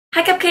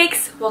Hi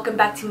cupcakes! Welcome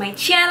back to my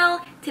channel.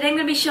 Today I'm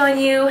going to be showing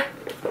you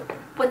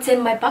what's in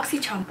my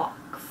Boxycharm box.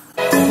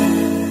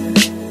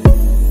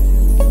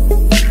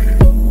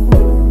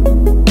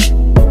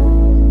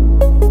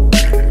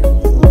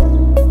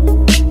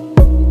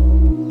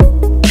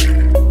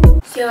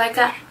 So I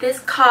got this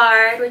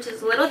card, which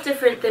is a little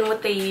different than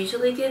what they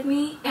usually give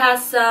me. It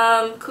has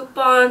some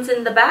coupons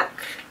in the back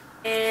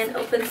and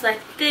opens like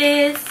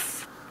this.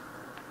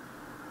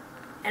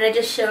 And it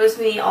just shows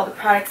me all the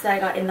products that I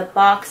got in the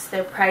box,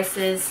 their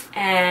prices,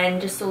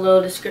 and just a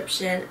little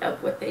description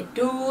of what they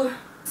do.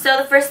 So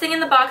the first thing in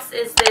the box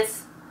is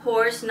this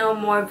Pores No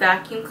More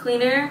Vacuum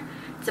Cleaner.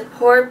 It's a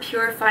Pore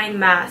Purifying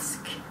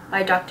Mask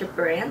by Dr.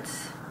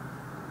 BRANDT.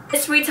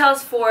 This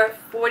retails for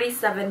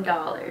 $47.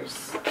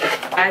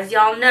 As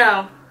y'all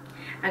know,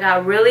 I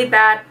got really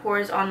bad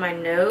pores on my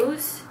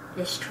nose.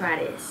 Let's try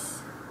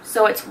this.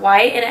 So it's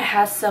white and it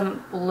has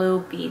some blue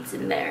beads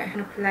in there. I'm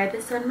gonna apply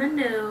this on my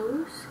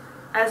nose.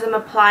 As I'm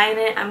applying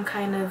it, I'm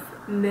kind of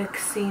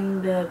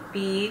mixing the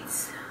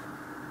beads.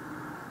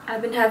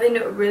 I've been having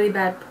really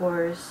bad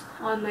pores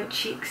on my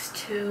cheeks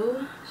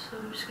too, so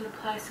I'm just gonna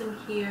apply some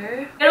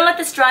here. I'm gonna let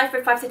this dry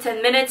for 5 to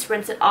 10 minutes,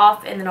 rinse it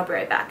off, and then I'll be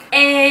right back.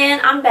 And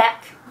I'm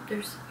back.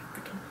 There's a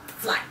freaking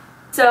fly.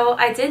 So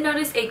I did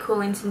notice a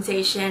cooling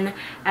sensation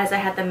as I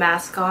had the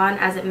mask on,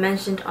 as it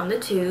mentioned on the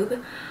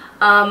tube.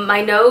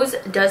 My nose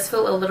does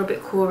feel a little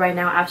bit cool right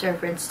now after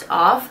I've rinsed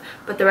off,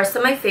 but the rest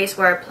of my face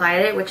where I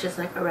applied it, which is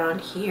like around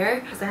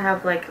here, because I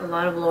have like a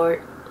lot of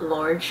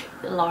large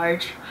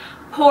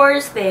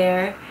pores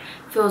there,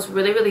 feels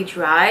really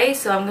dry.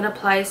 So I'm gonna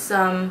apply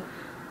some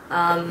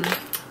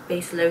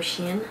base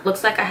lotion.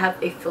 Looks like I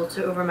have a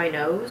filter over my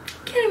nose.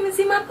 Can't even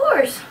see my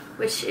pores,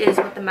 which is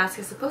what the mask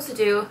is supposed to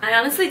do. I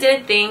honestly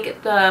didn't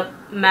think the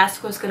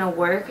mask was gonna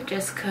work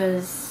just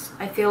because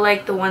I feel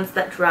like the ones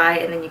that dry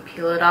and then you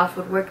peel it off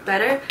would work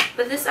better,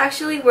 but this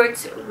actually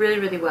worked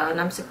really well,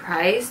 and I'm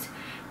surprised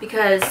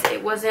because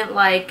it wasn't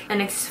like an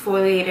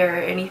exfoliator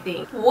or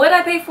anything. Would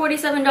I pay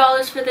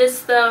 $47 for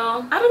this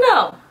though? I don't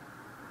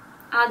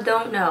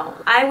know.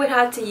 I would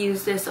have to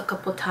use this a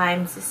couple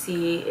times to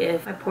see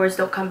if my pores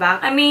don't come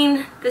back. I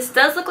mean, this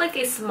does look like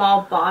a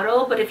small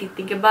bottle, but if you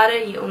think about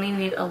it, you only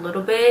need a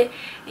little bit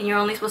and you're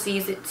only supposed to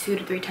use it 2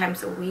 to 3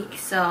 times a week,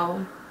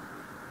 so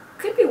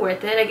could be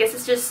worth it. I guess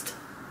it's just,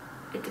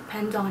 it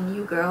depends on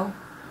you, girl.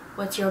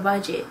 What's your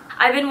budget?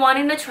 I've been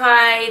wanting to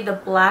try the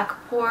black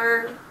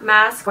pore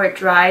mask where it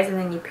dries and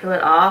then you peel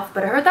it off,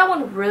 but I heard that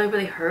one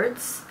really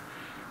hurts,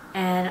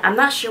 and I'm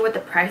not sure what the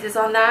price is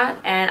on that,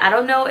 and I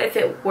don't know if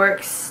it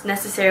works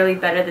necessarily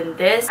better than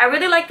this. I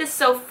really like this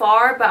so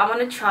far, but I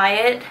want to try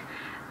it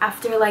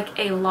after like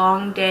a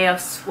long day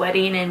of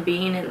sweating and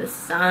being in the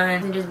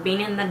sun and just being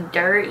in the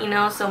dirt, you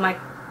know, so my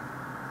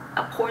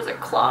pores are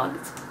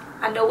clogged.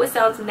 I know it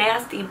sounds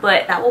nasty,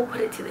 but that will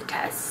put it to the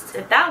test.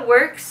 If that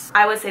works,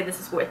 I would say this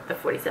is worth the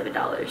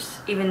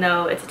 $47, even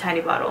though it's a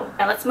tiny bottle.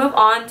 Now let's move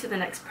on to the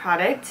next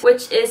product,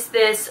 which is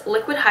this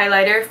liquid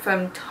highlighter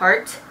from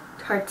Tarte,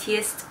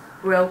 Tarteist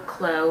Pro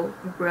Glow.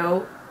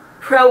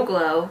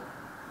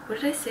 What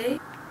did I say?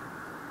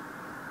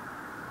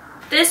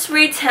 This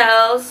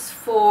retails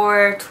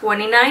for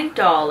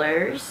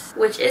 $29,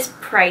 which is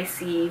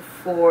pricey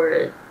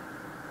for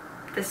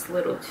this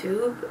little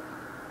tube.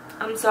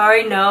 I'm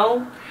sorry,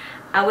 no.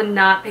 I would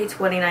not pay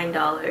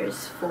 $29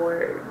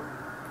 for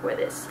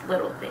this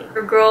little thing.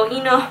 Girl,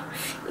 you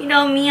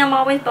know me, I'm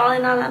always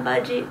falling on that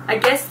budget. I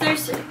guess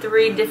there's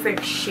 3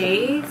 different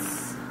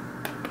shades,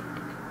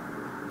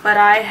 but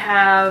I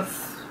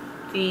have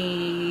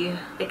the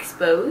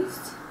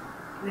exposed.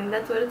 I think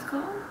that's what it's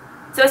called.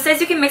 So it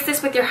says you can mix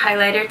this with your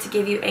highlighter to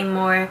give you a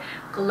more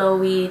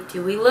glowy,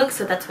 dewy look,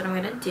 so that's what I'm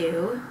gonna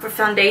do. For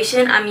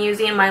foundation, I'm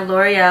using my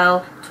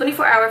L'Oreal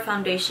 24-Hour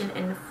Foundation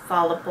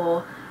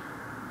Infallible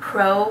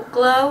Pro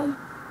Glow.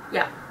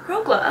 Yeah,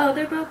 Pro Glow. Oh,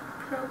 they're both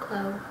Pro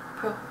Glow.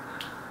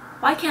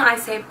 Why can't I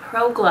say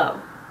Pro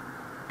Glow?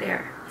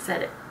 There, I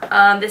said it.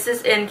 This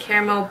is in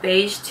Caramel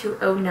Beige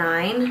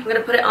 209. I'm gonna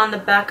put it on the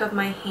back of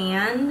my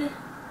hand.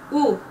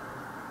 Ooh,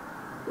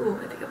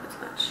 I think I put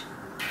too much.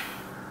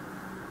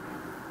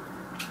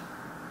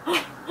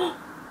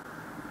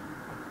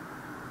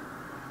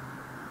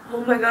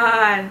 Oh my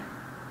god.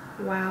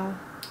 Wow.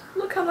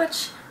 Look how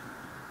much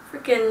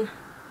freaking.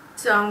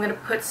 So I'm gonna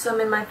put some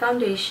in my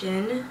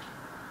foundation.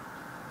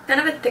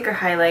 Kind of a thicker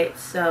highlight,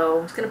 so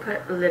I'm just gonna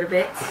put a little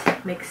bit,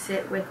 mix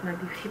it with my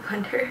beauty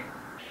blender.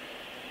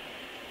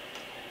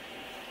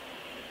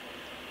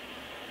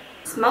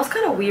 It smells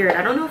kind of weird.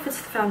 I don't know if it's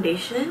the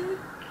foundation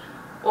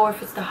or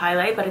if it's the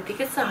highlight, but I think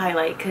it's the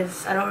highlight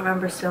because I don't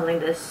remember smelling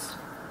this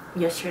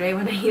yesterday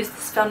when I used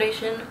this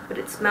foundation, but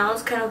it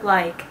smells kind of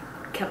like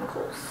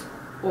chemicals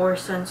or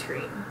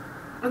sunscreen.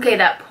 Okay,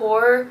 that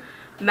pore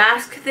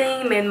mask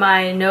thing made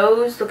my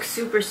nose look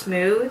super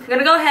smooth. I'm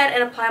gonna go ahead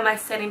and apply my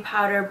setting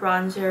powder,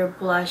 bronzer,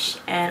 blush,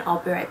 and I'll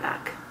be right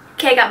back.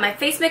 Okay, I got my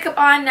face makeup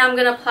on. Now I'm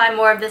gonna apply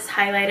more of this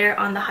highlighter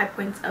on the high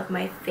points of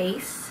my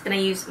face. I'm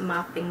gonna use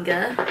my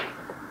finger.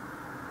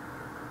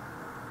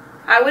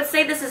 I would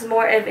say this is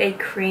more of a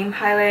cream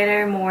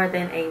highlighter more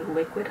than a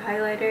liquid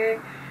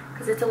highlighter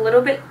because it's a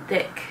little bit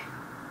thick.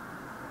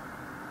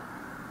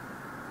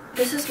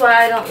 This is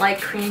why I don't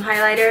like cream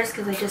highlighters,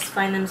 because I just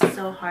find them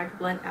so hard to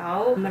blend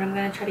out. But I'm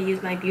going to try to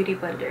use my beauty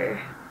blender.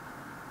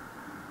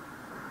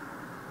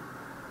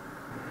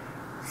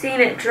 See,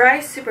 and it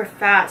dries super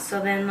fast,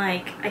 so then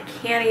like I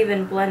can't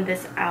even blend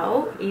this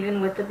out. Even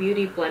with the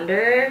beauty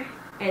blender,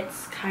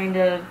 it's kind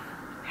of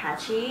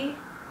patchy.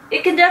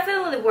 It can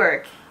definitely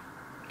work.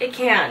 It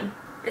can.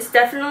 It's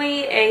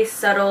definitely a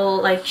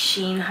subtle like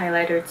sheen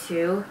highlighter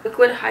too.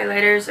 Liquid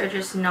highlighters are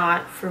just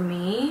not for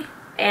me.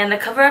 And the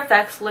Cover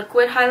FX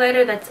liquid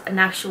highlighter, that's an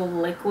actual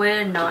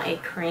liquid, not a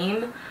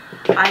cream.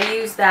 I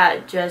use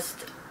that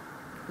just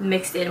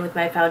mixed in with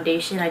my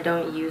foundation. I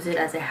don't use it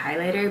as a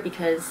highlighter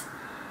because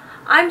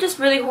I'm just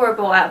really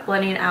horrible at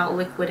blending out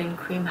liquid and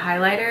cream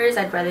highlighters.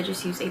 I'd rather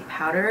just use a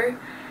powder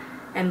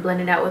and blend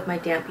it out with my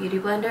damp beauty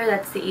blender.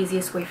 That's the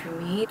easiest way for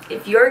me.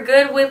 If you're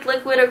good with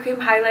liquid or cream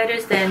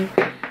highlighters, then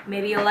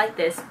maybe you'll like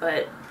this,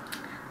 but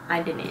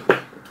I didn't.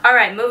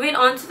 Alright, moving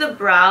on to the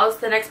brows.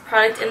 The next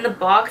product in the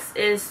box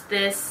is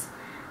this,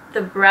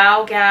 the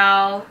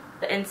BROWGAL,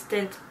 the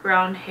Instant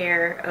Brown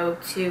Hair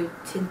 02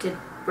 Tinted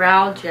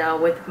Brow Gel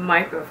with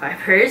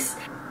Microfibers.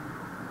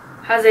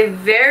 Has a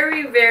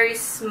very, very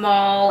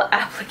small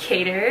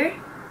applicator.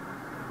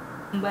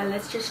 But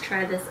let's just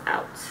try this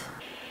out.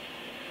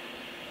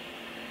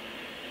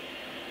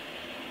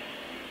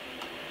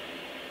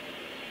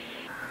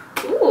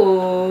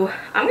 Ooh,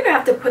 I'm gonna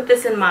have to put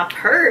this in my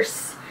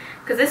purse.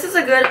 Because this is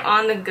a good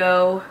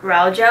on-the-go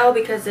brow gel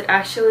because it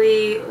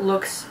actually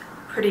looks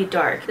pretty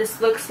dark.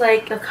 This looks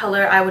like the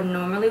color I would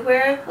normally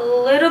wear. A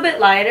little bit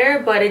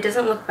lighter, but it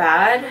doesn't look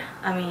bad.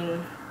 I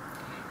mean,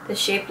 the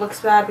shape looks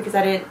bad because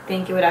I didn't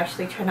think it would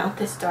actually turn out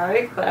this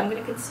dark. But I'm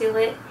going to conceal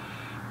it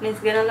and it's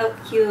going to look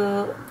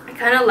cute. I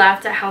kind of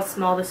laughed at how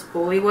small this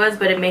spoolie was,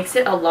 but it makes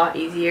it a lot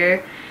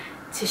easier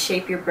to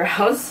shape your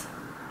brows.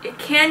 It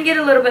can get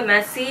a little bit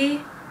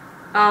messy.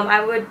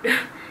 I would...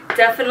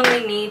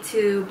 definitely need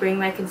to bring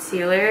my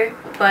concealer,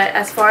 but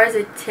as far as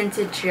a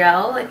tinted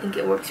gel, I think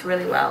it works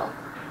really well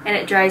and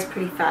it dries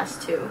pretty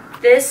fast too.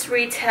 This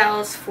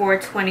retails for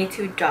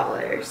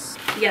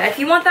 $22. Yeah, if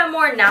you want that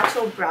more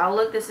natural brow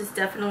look, this is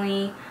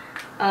definitely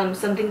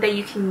something that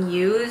you can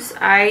use.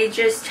 I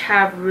just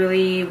have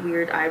really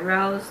weird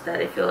eyebrows that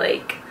I feel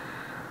like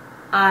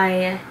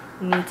I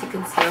need to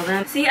conceal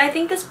them. See, I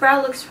think this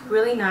brow looks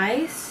really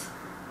nice,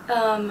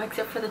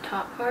 except for the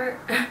top part.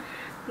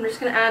 I'm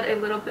just going to add a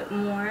little bit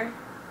more,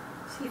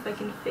 see if I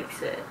can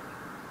fix it.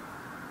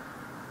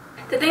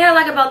 The thing I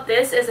like about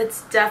this is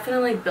it's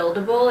definitely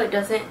buildable. It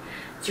doesn't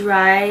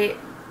dry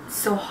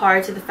so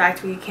hard to the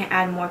fact where you can't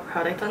add more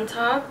product on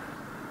top,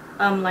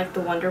 like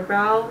the Wonder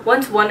Brow.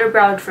 Once Wonder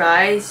Brow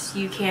dries,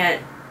 you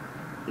can't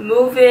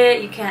move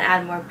it, you can't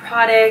add more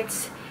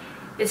product.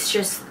 It's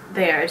just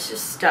there, it's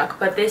just stuck.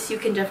 But this, you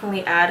can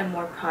definitely add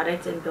more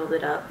product and build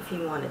it up if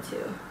you wanted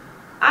to.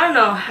 I don't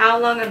know how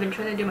long I've been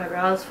trying to do my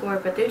brows for,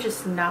 but they're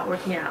just not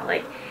working out.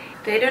 Like,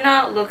 they do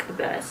not look the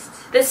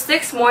best. This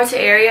sticks more to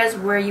areas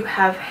where you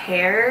have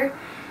hair.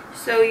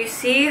 So you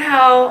see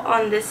how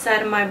on this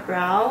side of my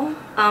brow,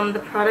 the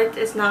product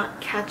is not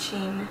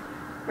catching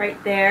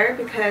right there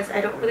because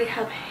I don't really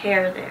have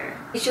hair there.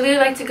 Usually I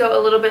like to go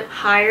a little bit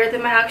higher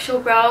than my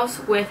actual brows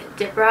with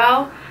Dip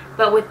Brow.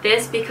 But with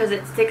this, because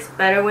it sticks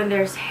better when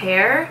there's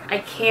hair, I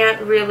can't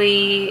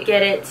really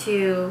get it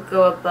to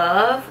go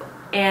above.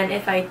 And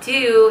if I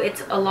do,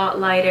 it's a lot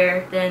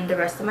lighter than the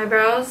rest of my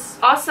brows.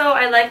 Also,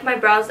 I like my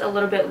brows a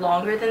little bit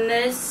longer than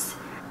this.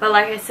 But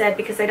like I said,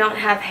 because I don't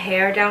have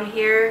hair down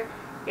here,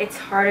 it's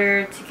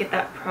harder to get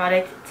that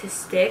product to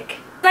stick.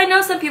 I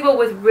know some people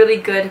with really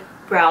good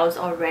brows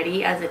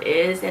already as it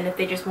is, and if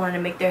they just wanted to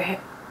make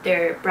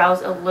their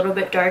brows a little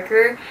bit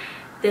darker,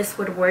 this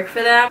would work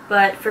for them.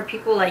 But for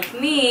people like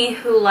me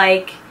who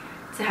like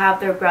to have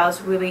their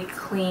brows really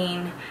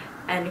clean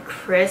and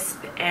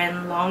crisp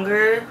and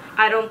longer,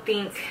 I don't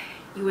think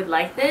you would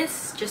like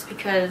this just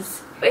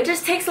because it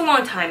just takes a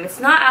long time. It's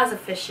not as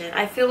efficient.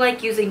 I feel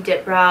like using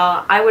Dip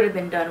Brow, I would have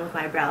been done with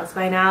my brows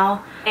by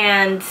now,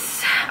 and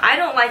I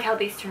don't like how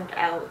these turned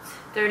out.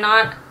 They're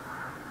not,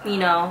 you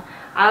know,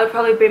 I would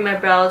probably bring my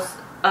brows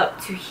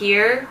up to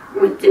here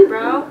with Dip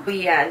Brow. But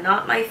yeah,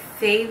 not my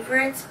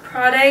favorite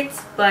product,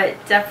 but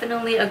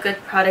definitely a good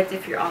product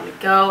if you're on the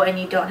go and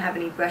you don't have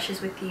any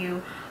brushes with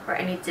you or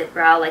any Dip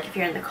Brow, like if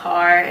you're in the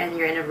car and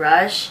you're in a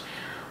rush.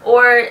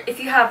 Or if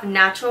you have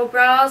natural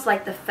brows,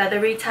 like the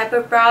feathery type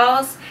of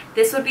brows,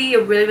 this would be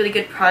a really, really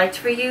good product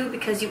for you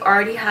because you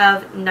already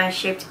have nice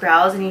shaped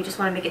brows and you just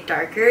want to make it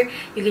darker.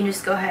 You can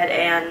just go ahead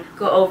and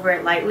go over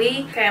it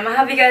lightly. Okay, I'm going to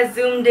have you guys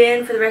zoomed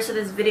in for the rest of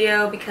this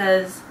video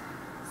because,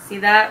 see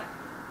that?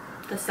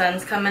 The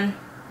sun's coming.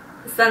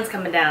 The sun's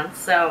coming down,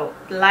 so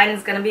the lighting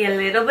is going to be a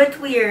little bit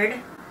weird,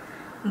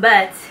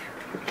 but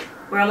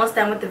we're almost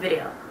done with the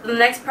video. The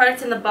next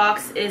product in the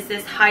box is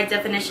this high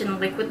definition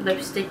liquid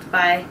lipstick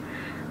by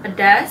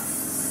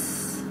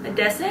ADESSE,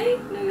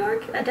 New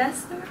York?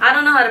 ADESSE? I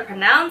don't know how to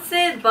pronounce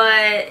it,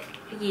 but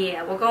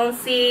yeah, we're gonna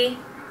see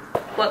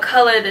what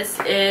color this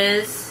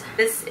is.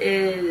 This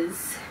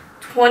is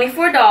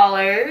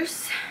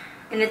 $24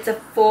 and it's a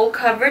full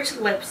coverage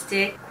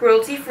lipstick,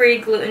 cruelty-free,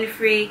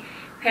 gluten-free,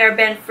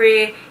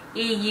 paraben-free,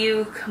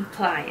 EU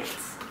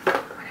compliance.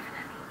 Whatever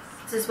that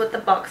means. This is what the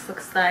box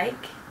looks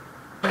like.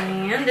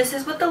 And this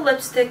is what the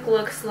lipstick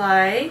looks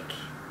like.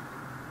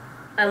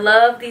 I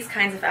love these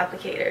kinds of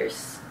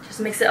applicators. Just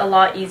makes it a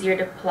lot easier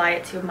to apply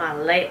it to my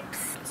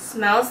lips. It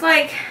smells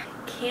like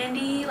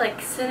candy,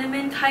 like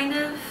cinnamon kind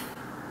of.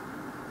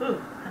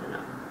 Ooh, I don't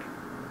know.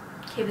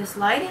 Okay, this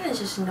lighting is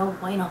just no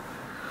bueno.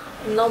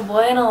 No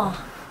bueno.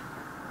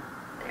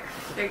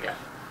 There you go.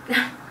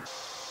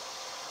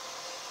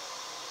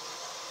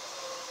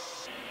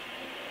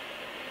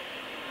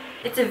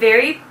 It's a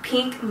very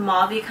pink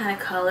mauve-y kind of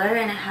color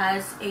and it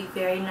has a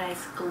very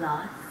nice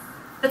gloss.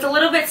 It's a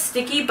little bit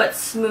sticky but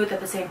smooth at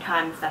the same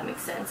time, if that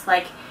makes sense.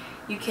 Like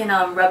you can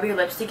rub your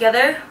lips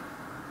together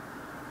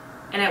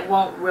and it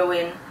won't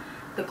ruin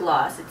the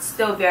gloss. It's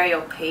still very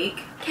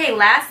opaque. Okay,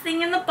 last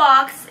thing in the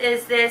box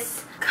is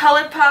this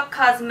ColourPop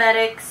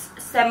Cosmetics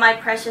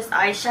Semi-Precious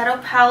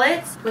Eyeshadow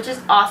Palette, which is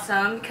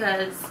awesome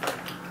because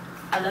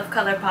I love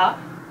ColourPop.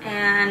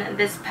 And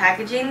this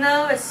packaging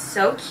though is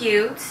so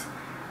cute.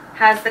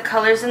 Has the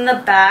colors in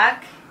the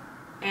back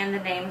and the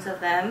names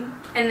of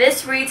them. And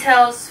this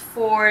retails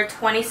for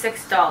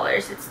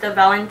 $26. It's the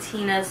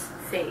Valentina's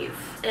Fave.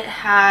 It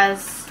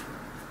has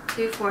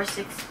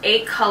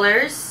 8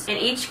 colors, and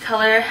each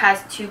color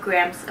has 2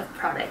 grams of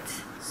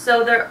product.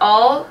 So they're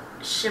all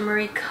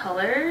shimmery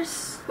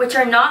colors, which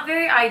are not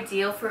very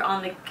ideal for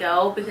on the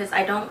go because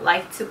I don't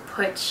like to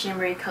put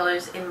shimmery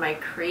colors in my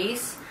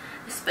crease,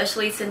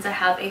 especially since I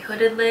have a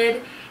hooded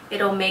lid.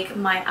 It'll make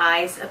my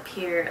eyes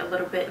appear a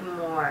little bit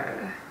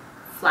more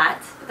flat,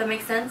 if that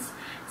makes sense.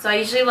 So I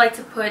usually like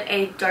to put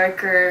a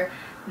darker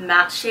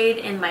matte shade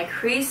in my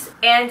crease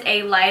and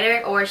a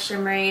lighter or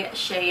shimmery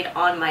shade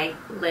on my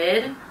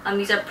lid.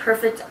 These are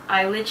perfect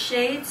eyelid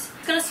shades. I'm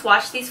just gonna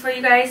swatch these for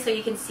you guys so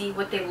you can see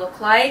what they look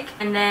like,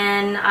 and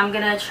then I'm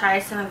gonna try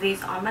some of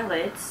these on my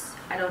lids.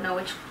 I don't know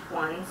which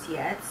ones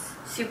yet.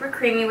 Super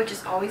creamy, which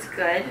is always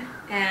good,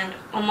 and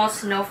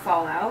almost no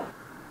fallout.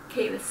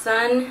 Okay, the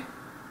sun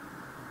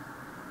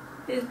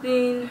is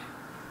being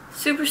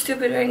super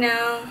stupid right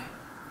now.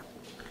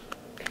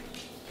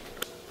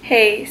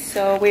 Hey,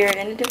 so we're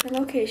in a different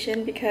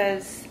location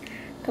because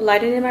the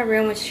lighting in my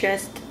room was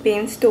just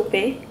being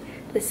stupid.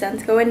 The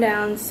sun's going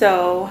down,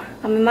 so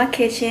I'm in my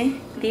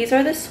kitchen. These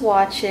are the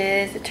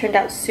swatches. It turned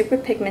out super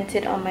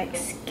pigmented on my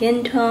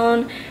skin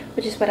tone,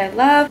 which is what I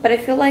love. But I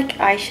feel like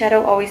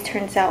eyeshadow always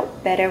turns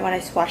out better when I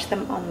swatch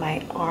them on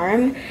my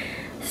arm.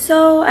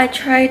 So I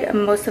tried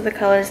most of the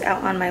colors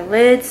out on my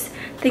lids.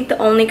 I think the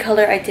only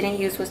color I didn't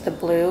use was the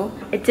blue.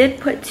 I did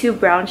put 2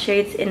 brown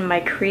shades in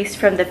my crease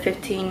from the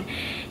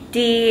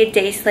 15D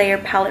Day Slayer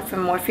palette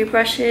from Morphe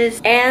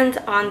brushes, and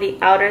on the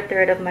outer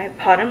third of my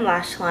bottom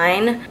lash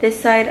line. This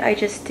side I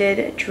just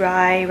did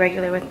dry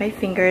regular with my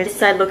fingers. This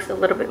side looks a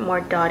little bit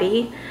more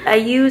dotty. I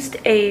used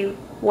a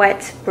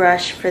wet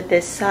brush for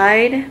this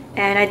side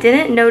and I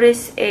didn't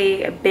notice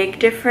a big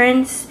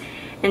difference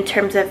in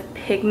terms of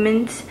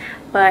pigment,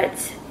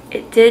 but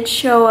it did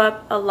show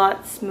up a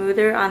lot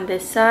smoother on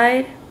this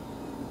side.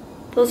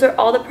 Those are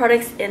all the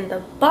products in the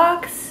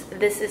box.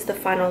 This is the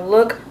final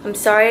look. I'm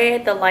sorry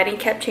the lighting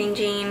kept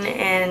changing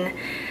and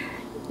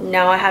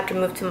now I have to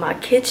move to my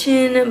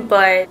kitchen,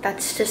 but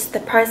that's just the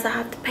price I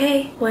have to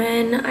pay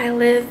when I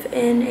live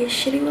in a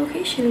shitty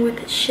location with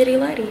shitty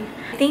lighting.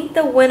 I think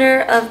the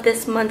winner of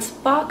this month's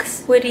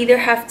box would either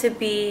have to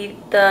be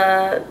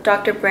the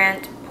Dr.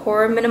 BRANDT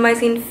Pore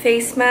Minimizing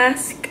Face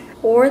Mask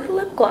or the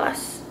lip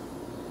gloss.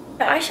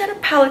 The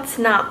eyeshadow palette's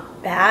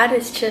not bad,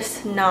 it's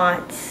just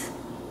not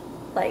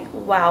like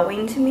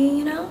wowing to me,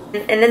 you know?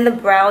 And then the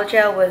brow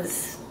gel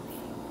was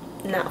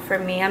not for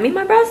me. I mean,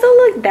 my brows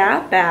don't look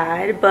that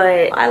bad,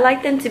 but I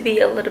like them to be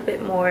a little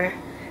bit more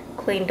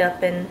cleaned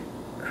up and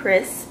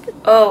crisp.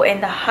 Oh,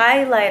 and the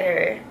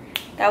highlighter.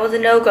 That was a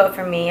no-go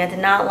for me. I did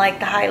not like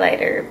the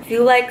highlighter. If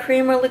you like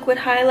cream or liquid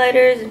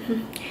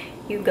highlighters,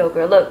 you go,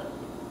 girl. Look,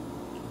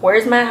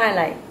 where's my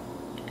highlight?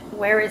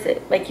 Where is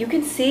it? Like, you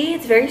can see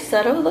it's very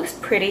subtle. It looks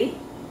pretty,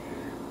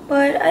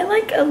 but I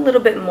like a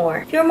little bit more.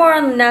 If you're more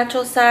on the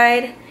natural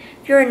side,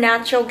 if you're a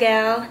natural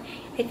gal,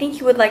 I think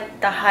you would like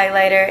the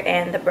highlighter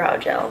and the brow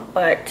gel,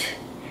 but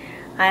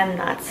I'm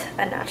not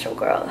a natural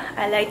girl.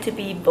 I like to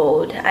be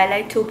bold. I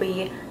like to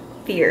be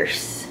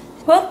fierce.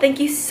 Well, thank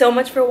you so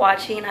much for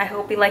watching. I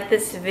hope you liked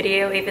this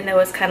video, even though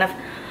it's kind of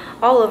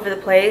all over the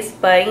place,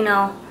 but you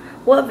know,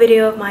 what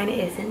video of mine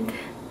isn't?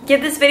 Give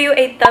this video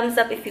a thumbs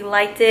up if you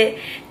liked it.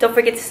 Don't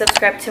forget to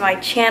subscribe to my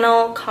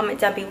channel. Comment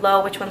down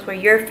below which ones were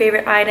your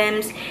favorite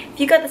items. If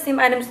you got the same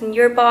items in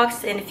your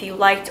box, and if you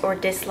liked or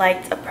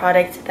disliked a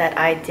product that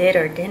I did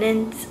or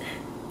didn't.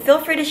 Feel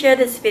free to share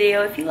this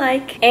video if you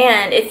like.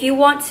 And if you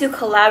want to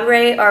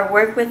collaborate or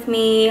work with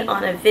me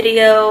on a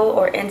video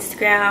or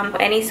Instagram,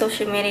 or any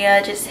social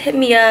media, just hit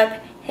me up,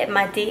 hit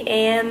my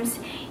DMs,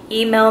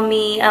 email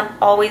me. I'm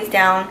always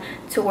down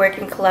to work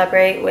and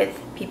collaborate with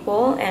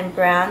people and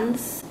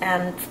brands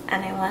and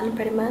anyone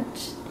pretty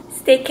much.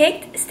 Stay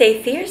caked,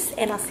 stay fierce,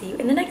 and I'll see you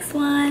in the next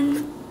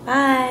one.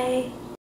 Bye!